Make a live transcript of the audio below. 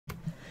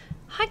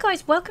Hi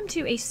guys, welcome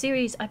to a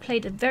series I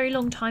played a very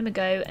long time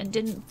ago and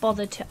didn't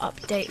bother to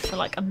update for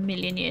like a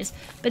million years.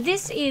 But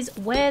this is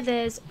where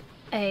there's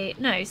a...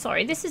 No,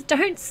 sorry, this is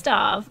Don't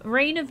Starve,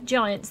 Reign of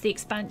Giants, the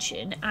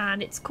expansion.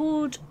 And it's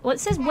called... Well, it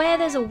says Where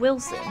There's a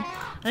Wilson.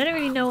 I don't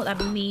really know what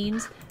that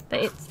means, but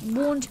it's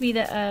warned me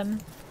that,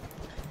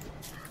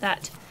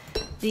 that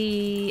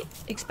the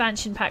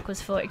expansion pack was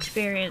for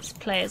experienced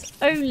players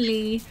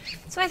only,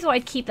 so I thought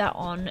I'd keep that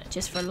on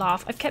just for a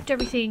laugh. I've kept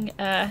everything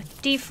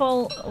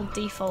default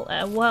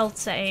world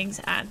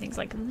settings and things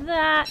like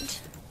that.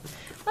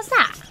 What's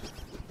that?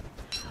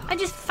 I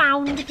just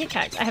found a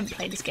pickaxe. I haven't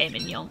played this game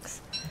in yonks,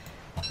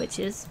 which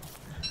is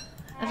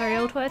a very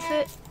old word for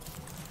it.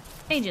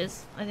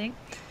 Ages, I think,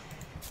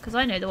 because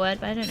I know the word,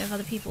 but I don't know if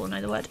other people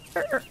know the word.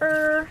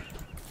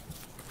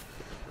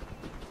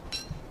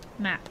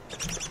 Map.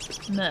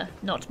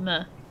 Not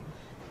m.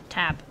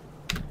 Tab.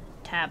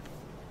 Tab.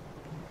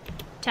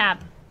 Tab.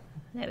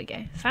 There we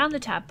go. Found the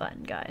tab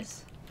button,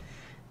 guys.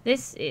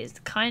 This is the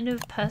kind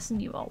of person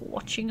you are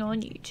watching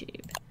on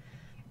YouTube.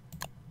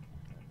 I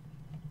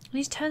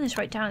need to turn this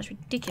right down. It's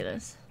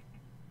ridiculous.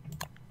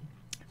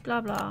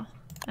 Blah, blah.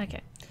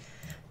 Okay.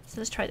 So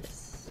let's try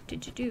this.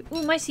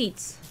 Ooh, my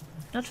seeds.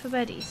 Not for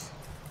birdies.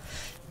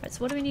 Right,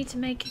 so what do we need to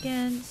make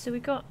again? So we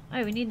got...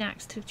 Oh, we need an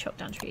axe to chop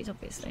down trees,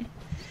 obviously.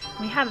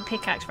 We have a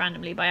pickaxe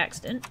randomly by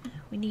accident.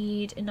 We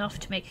need enough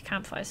to make a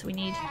campfire, so we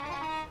need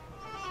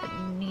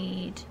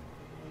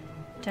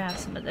to have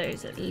some of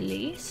those at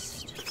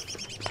least.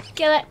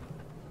 Kill it!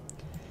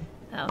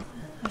 Oh,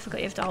 I forgot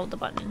you have to hold the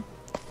button.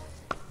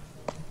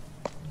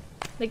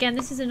 But again,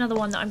 this is another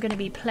one that I'm going to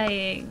be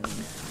playing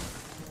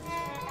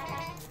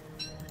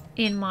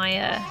in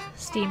my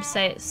Steam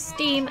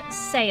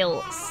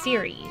Sale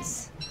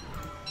series.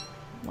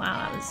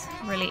 Wow, that was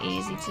really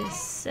easy to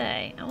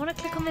say. I want to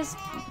click on this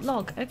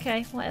log.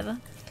 Okay, whatever.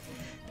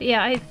 But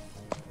yeah, I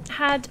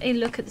had a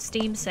look at the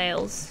Steam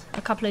sales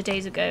a couple of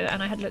days ago,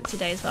 and I had looked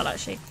today as well,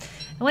 actually.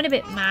 I went a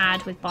bit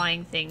mad with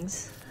buying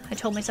things. I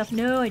told myself,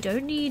 no, I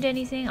don't need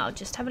anything. I'll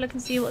just have a look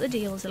and see what the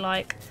deals are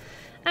like.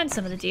 And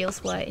some of the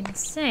deals were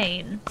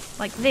insane.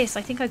 Like this,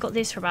 I think I got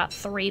this for about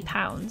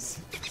 £3.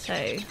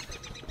 So,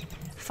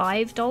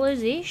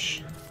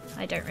 $5-ish?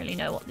 I don't really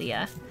know what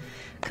the...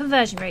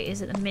 conversion rate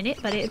is at the minute,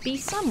 but it'd be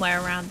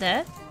somewhere around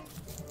there.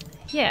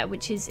 Yeah,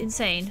 which is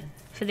insane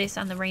for this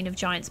and the Reign of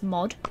Giants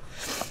mod,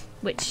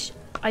 which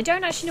I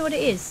don't actually know what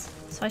it is,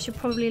 so I should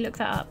probably look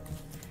that up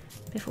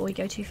before we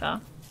go too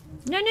far.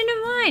 No,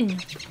 mine!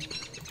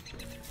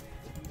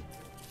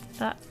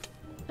 But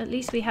at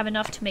least we have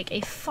enough to make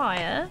a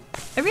fire.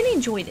 I really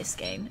enjoy this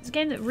game. It's a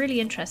game that really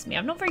interests me.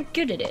 I'm not very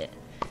good at it.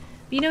 But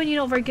you know when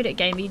you're not very good at a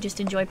game, but you just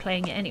enjoy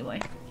playing it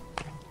anyway.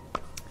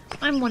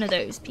 I'm one of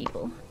those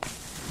people.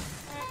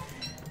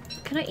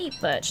 Can I eat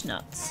birch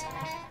nuts?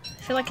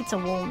 I feel like it's a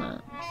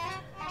walnut.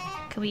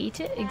 Can we eat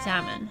it?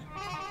 Examine.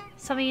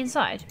 Something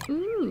inside.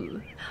 Ooh.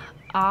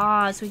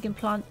 Ah, so we can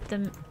plant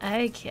them.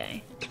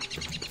 Okay.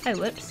 Oh,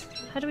 whoops.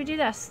 How do we do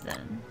this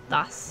then?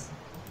 Thus.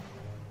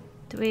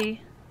 Do we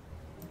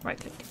right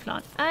click to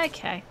plant?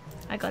 Okay.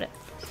 I got it.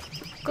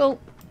 Cool.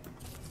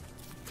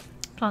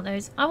 Plant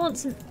those. I want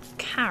some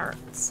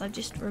carrots. I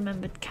just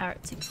remembered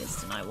carrots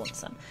exist and I want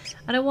some.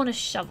 And I want a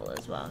shovel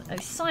as well. Oh,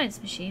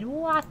 science machine.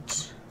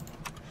 What?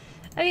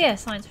 Oh yeah,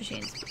 science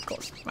machines, of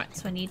course. Right,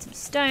 so I need some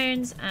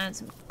stones and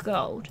some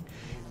gold.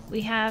 We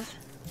have...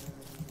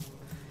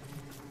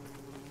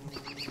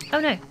 Oh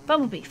no,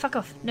 bumblebee, fuck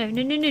off. No.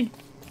 No.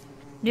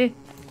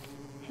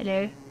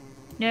 Hello.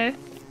 No.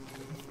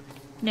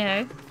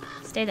 No.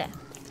 Stay there.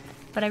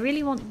 But I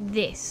really want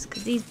this,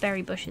 because these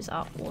berry bushes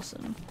are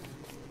awesome.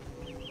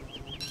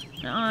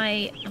 And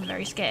I am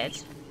very scared.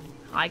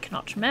 I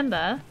cannot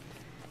remember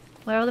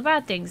where all the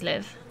bad things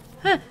live.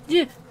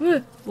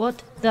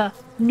 What the...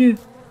 No.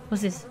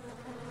 What's this?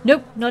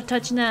 Nope, not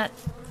touching that.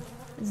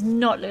 Does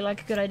not look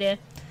like a good idea.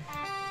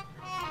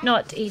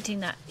 Not eating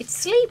that. It's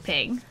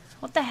sleeping?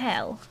 What the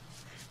hell?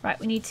 Right,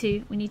 we need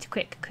to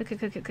quick.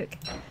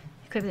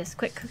 Equip this,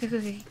 quick,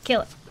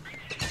 kill it.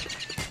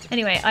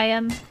 Anyway,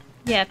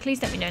 yeah,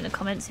 please let me know in the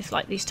comments if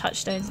like these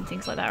touchstones and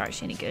things like that are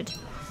actually any good.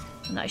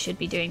 And that I should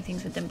be doing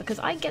things with them, because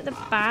I get the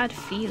bad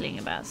feeling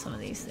about some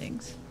of these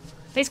things.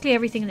 Basically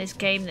everything in this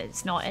game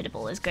that's not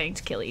edible is going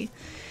to kill you.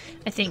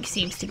 I think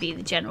seems to be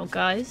the general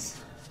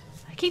guise.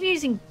 I keep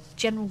using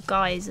general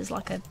guise as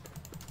like a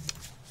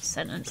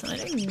sentence and I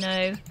don't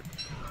know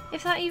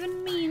if that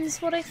even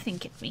means what I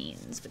think it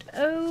means, but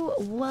oh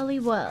welly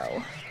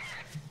well.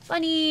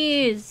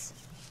 Bunnies!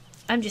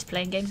 I'm just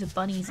playing games with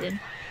bunnies in.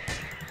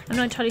 I'm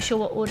not entirely sure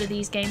what order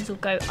these games will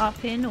go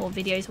up in or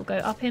videos will go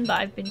up in, but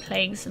I've been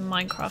playing some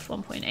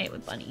Minecraft 1.8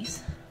 with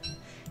bunnies.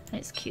 And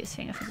it's the cutest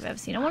thing I think I've ever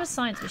seen. I want a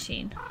science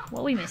machine.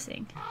 What are we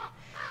missing?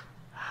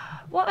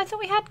 What? I thought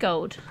we had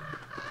gold.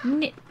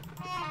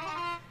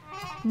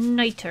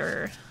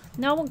 Niter.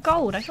 No, I want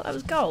gold. I thought that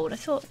was gold. I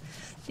thought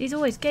these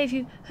always gave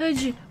you...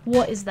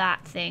 What is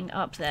that thing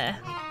up there?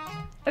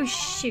 Oh,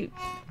 shoot.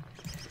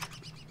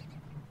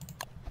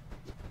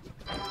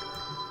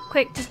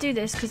 Quick, just do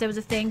this, because there was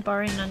a thing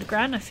burrowing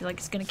underground. I feel like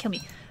it's going to kill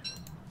me.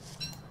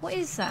 What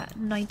is that?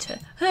 Niter.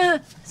 Ah,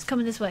 it's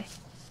coming this way.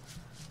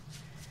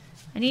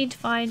 I need to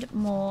find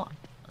more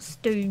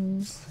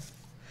stones.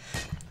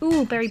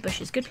 Ooh, berry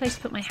bushes. Good place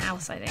to put my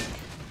house, I think.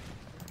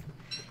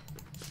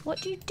 What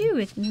do you do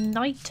with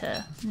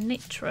niter?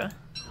 Nitra.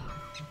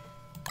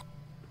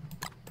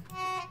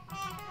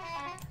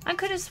 I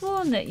could have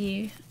sworn that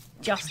you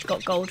just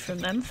got gold from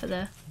them for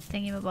the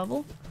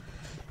thingy-ma-bubble.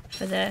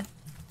 For the...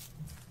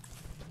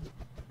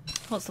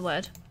 What's the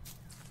word?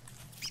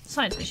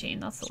 Science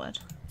machine, that's the word.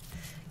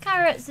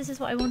 Carrots, this is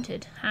what I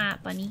wanted. Ha,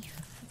 bunny.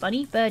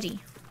 Bunny? Birdie.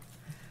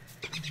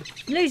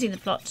 I'm losing the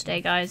plot today,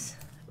 guys.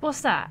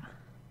 What's that?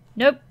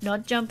 Nope,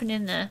 not jumping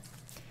in there.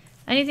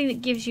 Anything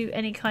that gives you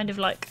any kind of,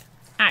 like,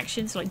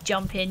 actions, like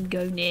jump in,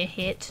 go near,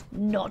 hit,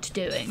 not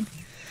doing.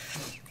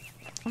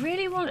 I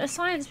really want a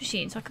science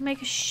machine so I can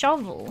make a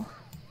shovel.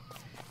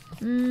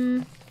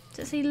 Does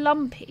it say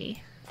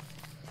lumpy?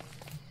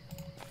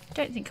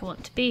 Don't think I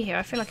want to be here.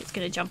 I feel like it's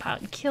going to jump out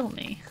and kill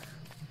me.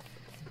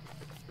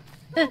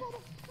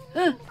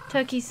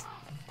 Turkeys.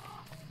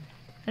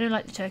 I don't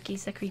like the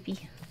turkeys. They're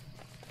creepy.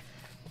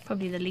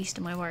 Probably the least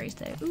of my worries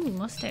though. Ooh,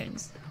 more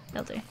stones.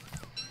 They'll do.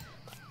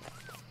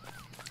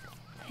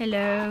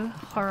 Hello,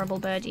 horrible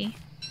birdie.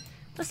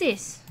 What's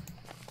this?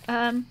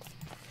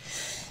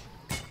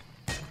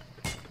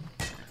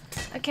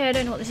 Okay, I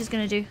don't know what this is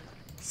going to do.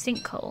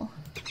 Sinkhole.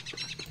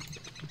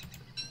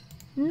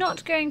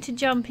 Not going to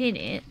jump in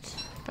it,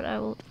 but I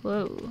will...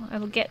 Whoa. I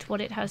will get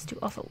what it has to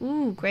offer.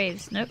 Ooh,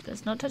 graves. Nope,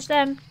 let's not touch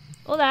them.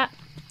 Or that.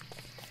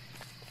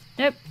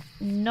 Nope.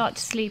 Not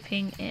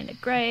sleeping in a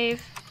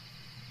grave.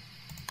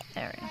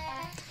 There we go.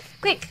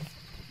 Quick!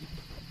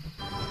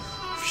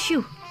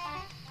 Phew.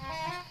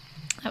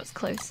 That was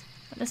close.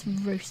 Let's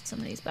roast some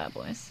of these bad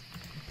boys.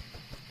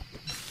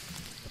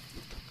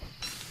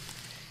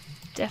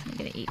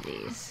 Definitely gonna eat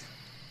these.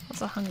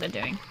 What's our hunger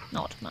doing?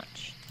 Not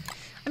much.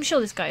 I'm sure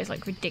this guy is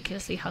like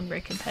ridiculously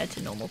hungry compared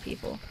to normal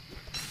people.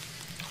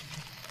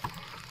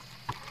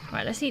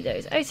 Right, let's eat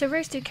those. Oh, so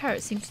roasted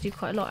carrots seems to do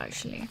quite a lot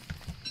actually.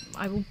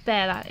 I will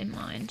bear that in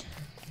mind.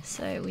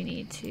 So we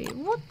need to...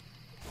 What?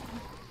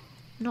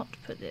 Not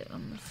put it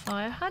on the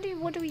fire.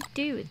 What do we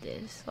do with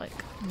this? Like,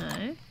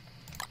 no.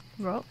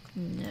 Rock?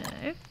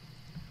 No.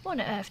 What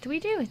on earth do we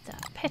do with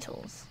that?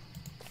 Petals.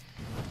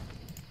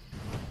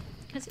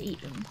 Let's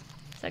eat them.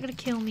 Is that going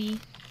to kill me?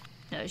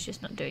 No, it's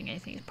just not doing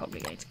anything. It's probably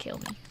going to kill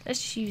me. Let's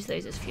just use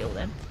those as fuel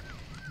then.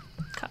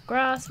 Cut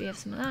grass. We have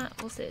some of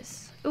that. What's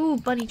this? Ooh,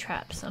 bunny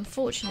traps.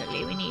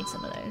 Unfortunately, we need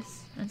some of those.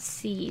 And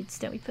seeds.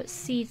 Don't we put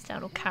seeds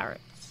down or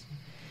carrots?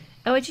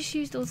 Oh, I just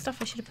used all the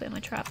stuff I should have put in my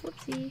trap.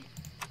 Whoopsie.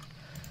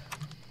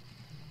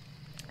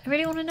 I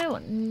really want to know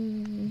what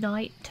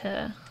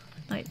nitra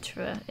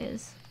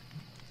is.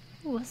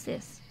 Ooh, what's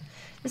this?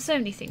 There's so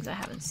many things I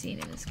haven't seen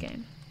in this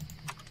game.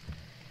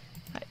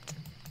 Right.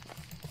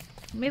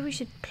 Maybe we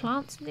should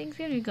plant some things.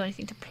 We haven't even got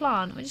anything to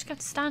plant. We're just going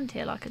to stand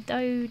here like a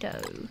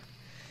dodo.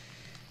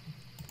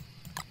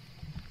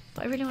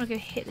 But I really want to go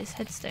hit this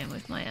headstone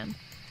with my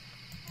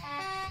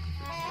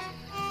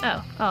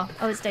Oh,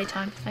 it's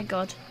daytime. Thank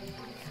God.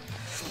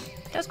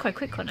 That was quite a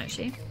quick one,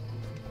 actually.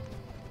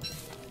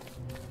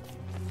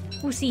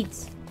 Ooh,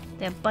 seeds.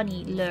 They're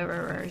bunny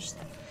lurers.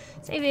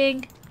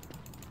 Saving.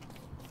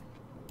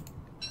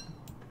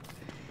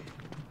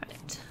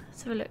 Right.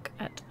 Let's have a look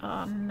at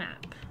our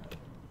map.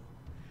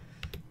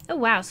 Oh,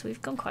 wow. So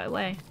we've gone quite a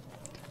way.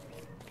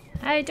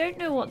 I don't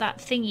know what that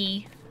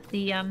thingy,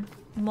 the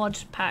mod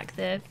pack,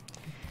 the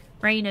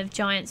Reign of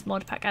Giants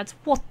mod pack adds.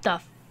 What the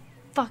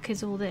fuck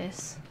is all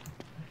this?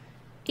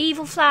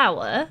 Evil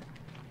flower?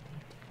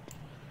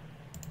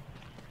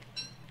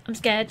 I'm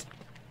scared.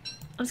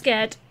 I'm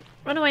scared.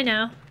 Run away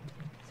now.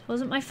 It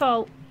wasn't my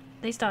fault.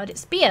 They started it.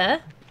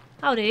 Spear?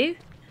 How do?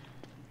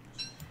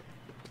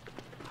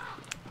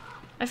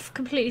 I've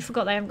completely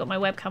forgot that I haven't got my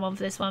webcam on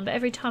for this one, but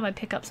every time I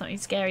pick up something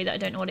scary that I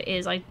don't know what it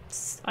is, I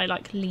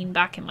like lean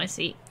back in my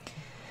seat.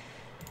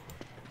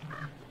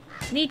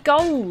 Need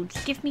gold.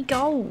 Give me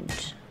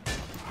gold.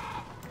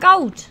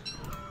 Gold!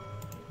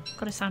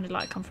 God, it sounded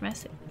like I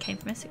came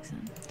from Essex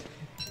then.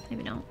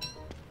 Maybe not.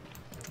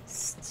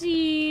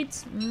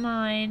 Seeds.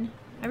 Mine.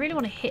 I really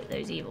want to hit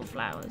those evil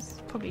flowers.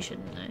 Probably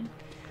shouldn't though.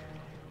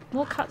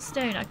 More cut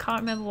stone. I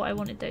can't remember what I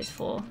wanted those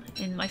for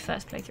in my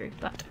first playthrough,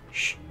 but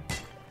shh.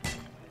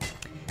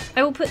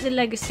 I will put the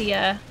legacy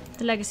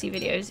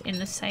videos in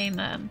the same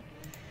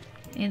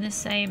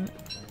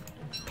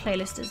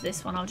playlist as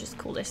this one. I'll just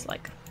call this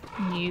like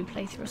new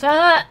playthrough.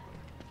 Ah!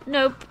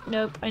 Nope,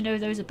 nope. I know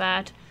those are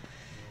bad.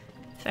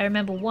 If I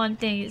remember one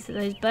thing, it's that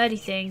those birdie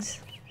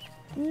things,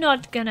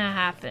 not gonna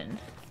happen.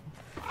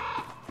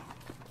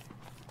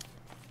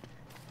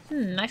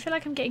 I feel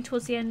like I'm getting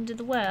towards the end of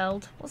the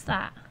world. What's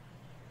that?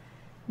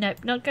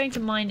 Nope, not going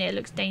to mine it. It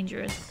looks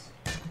dangerous.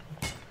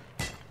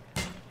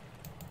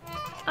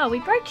 Oh, we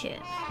broke it.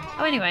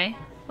 Oh, anyway,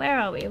 where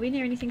are we? Are we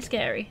near anything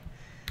scary?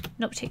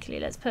 Not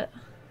particularly. Let's put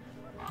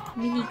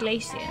mini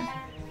glacier.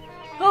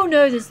 Oh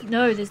no, there's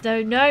no.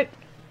 No.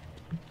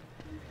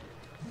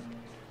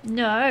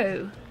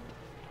 No.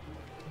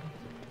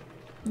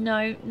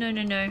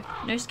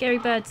 No scary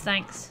birds,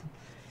 thanks.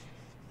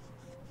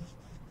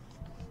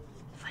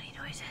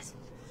 noises.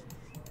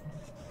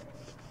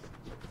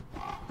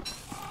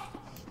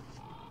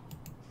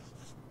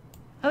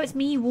 Oh, it's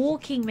me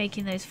walking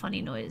making those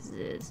funny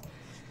noises.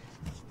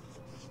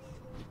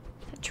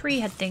 That tree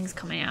had things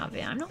coming out of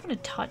it. I'm not going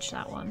to touch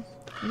that one.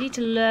 We need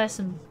to lure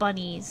some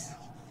bunnies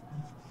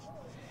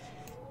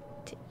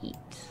to eat.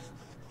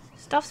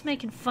 Stuff's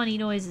making funny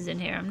noises in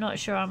here. I'm not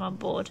sure I'm on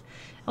board.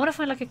 I want to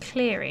find like a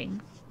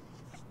clearing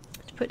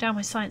to put down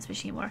my science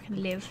machine where I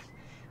can live.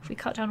 If we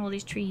cut down all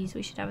these trees,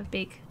 we should have a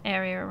big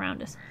area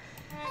around us.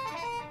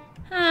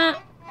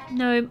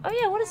 No. Oh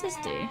yeah, what does this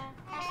do?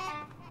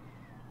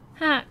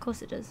 Of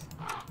course it does.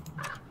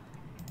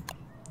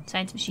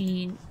 Science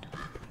machine.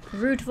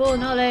 Root of all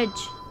knowledge.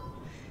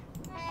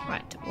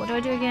 Right, what do I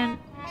do again?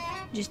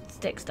 Just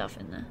stick stuff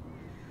in there.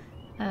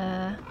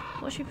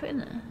 What should we put in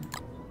there?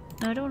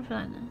 No, I don't want to put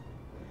that in there.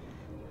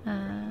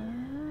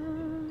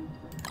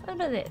 What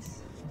about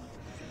this?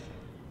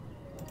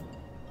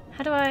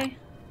 How do I...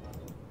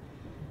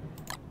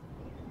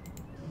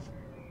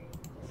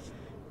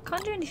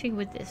 Can't do anything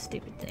with this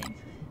stupid thing.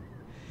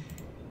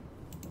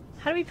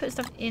 How do we put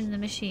stuff in the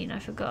machine? I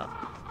forgot.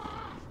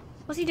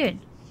 What's he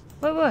doing?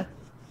 Whoa, whoa.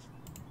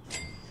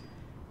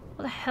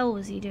 What the hell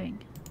was he doing?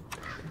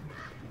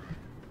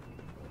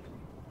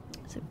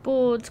 So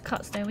boards,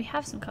 cut stone. We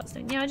have some cut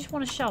stone. Yeah, I just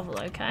want a shovel,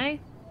 okay?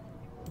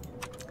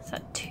 Is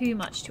that too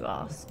much to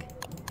ask?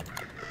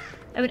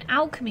 Oh, an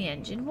alchemy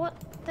engine.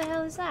 What the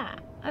hell is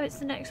that? Oh, it's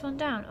the next one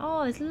down.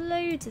 Oh, there's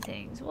loads of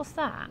things. What's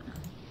that?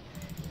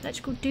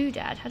 Electrical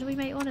doodad. How do we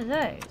make one of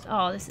those?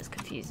 Oh, this is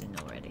confusing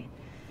already.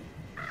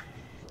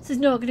 This is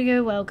not going to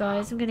go well,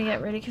 guys. I'm going to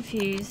get really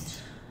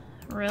confused.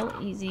 Real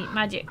easy.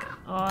 Magic.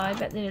 Oh, I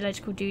bet the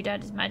electrical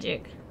doodad is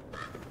magic.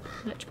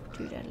 Electrical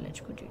doodad,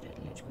 electrical doodad,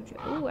 electrical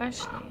doodad. Oh,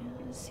 actually,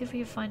 let's see if we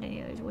can find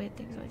any of those weird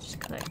things I just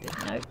collected.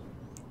 Nope.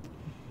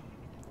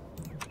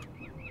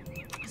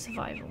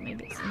 Survival,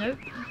 maybe it's nope.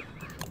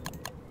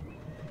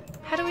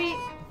 How do we...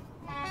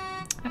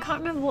 I can't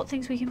remember what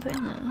things we can put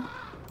in there.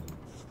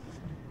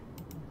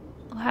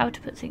 Or how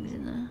to put things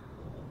in there.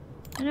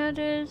 You know what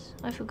it is?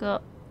 I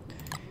forgot.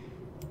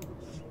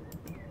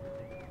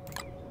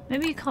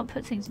 Maybe you can't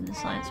put things in the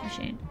science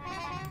machine.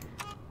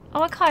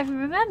 Oh, I can't even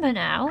remember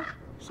now.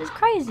 This is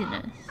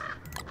craziness.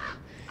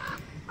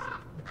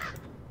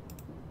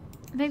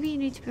 Maybe you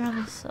need to be on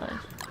this side.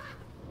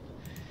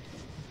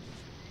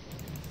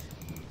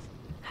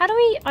 How do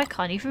we... I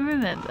can't even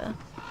remember.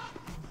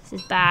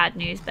 This is bad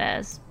news,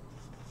 bears.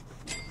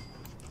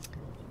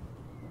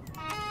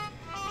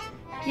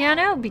 Yeah, I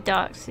know it'll be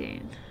dark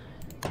soon.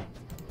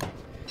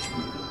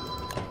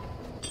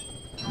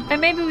 And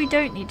maybe we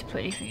don't need to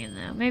put anything in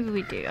there. Maybe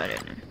we do, I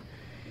don't know.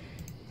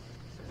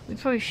 We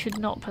probably should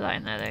not put that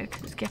in there though,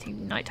 because it's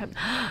getting nighttime.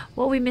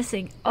 What are we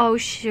missing? Oh,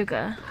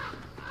 sugar.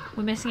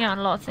 We're missing out on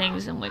a lot of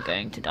things and we're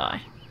going to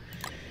die.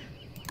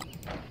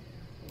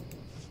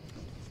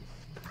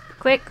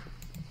 Quick.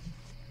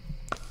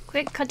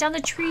 Quick, cut down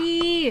the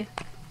tree!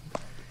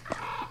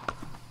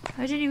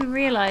 I didn't even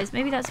realise.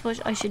 Maybe that's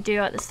what I should do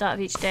at the start of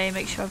each day.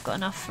 Make sure I've got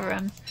enough for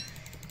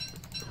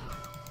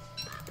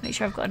make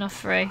sure I've got enough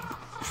for a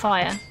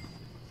fire.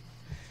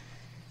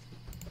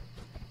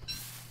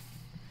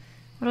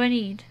 What do I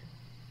need?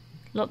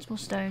 Lots more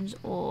stones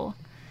or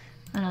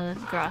another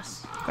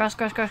grass. Grass,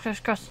 grass, grass, grass,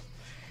 grass.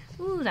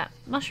 Ooh, that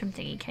mushroom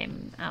thingy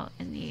came out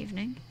in the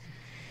evening.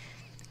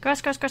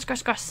 Grass, grass, grass,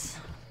 grass, grass.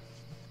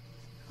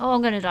 Oh,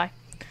 I'm gonna die.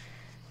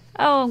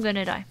 Oh, I'm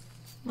gonna die.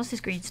 What's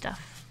this green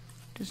stuff?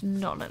 Does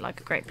not look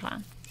like a great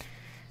plan.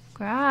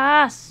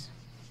 Grass!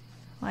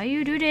 Why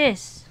you do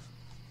this?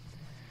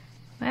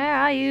 Where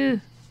are you?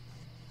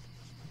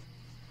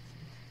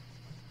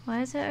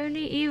 Why is there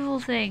only evil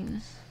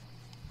things?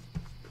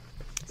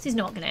 This is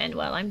not going to end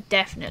well. I'm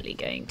definitely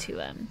going to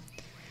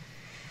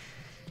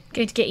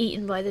get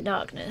eaten by the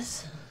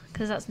darkness,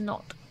 because that's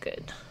not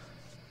good.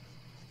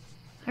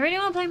 I really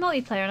want to play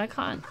multiplayer and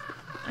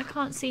I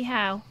can't see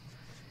how.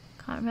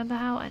 Can't remember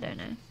how. I don't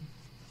know.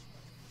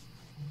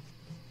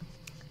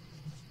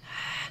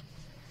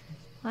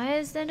 Why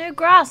is there no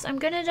grass? I'm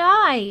gonna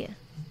die.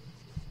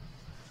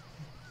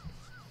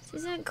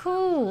 This isn't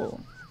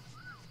cool.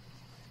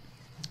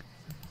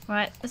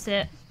 Right, that's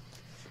it.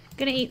 I'm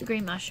gonna eat the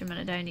green mushroom and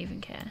I don't even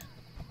care.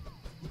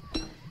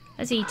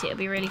 Let's eat it, it'll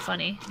be really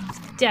funny. It's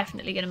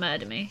definitely gonna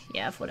murder me.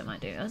 Yeah, I thought it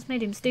might do. I just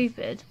made him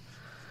stupid.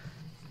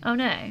 Oh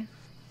no.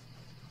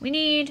 We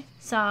need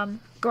some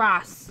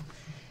grass.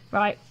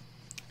 Right.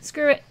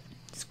 Screw it.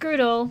 Screw it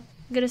all.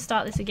 I'm gonna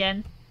start this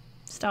again.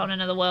 Start on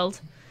another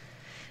world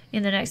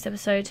in the next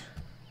episode.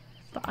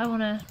 But I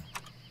wanna...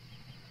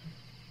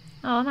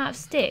 Oh, I'm out of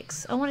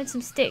sticks. I wanted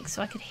some sticks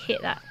so I could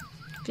hit that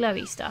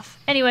glowy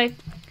stuff. Anyway,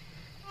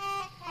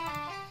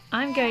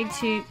 I'm going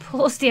to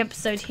pause the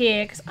episode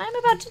here because I'm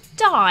about to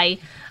die.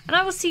 And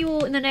I will see you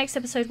all in the next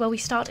episode where we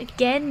start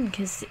again,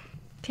 because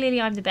clearly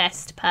I'm the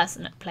best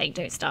person at playing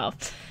Don't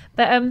Starve.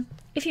 But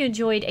if you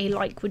enjoyed, a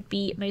like would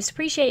be most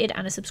appreciated,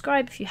 and a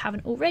subscribe if you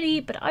haven't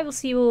already. But I will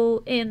see you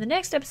all in the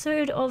next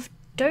episode of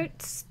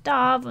Don't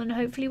Starve, and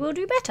hopefully we'll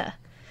do better.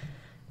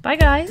 Bye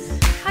guys.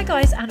 Hi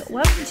guys, and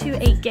welcome to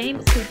a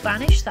game called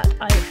Banished that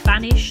I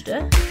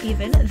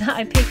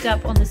picked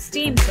up on the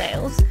Steam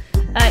sales.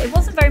 It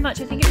wasn't very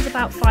much. I think it was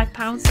about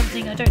 £5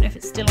 something. I don't know if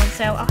it's still on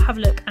sale. I'll have a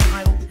look and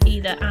I will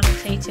either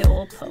annotate it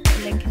or put a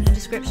link in the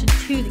description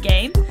to the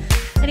game.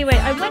 Anyway,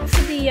 I went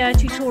for the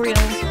tutorial,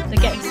 the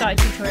getting started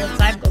tutorial, because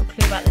I haven't got a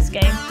clue about this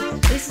game. So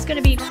this is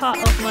going to be part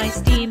of my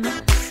Steam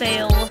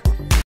sale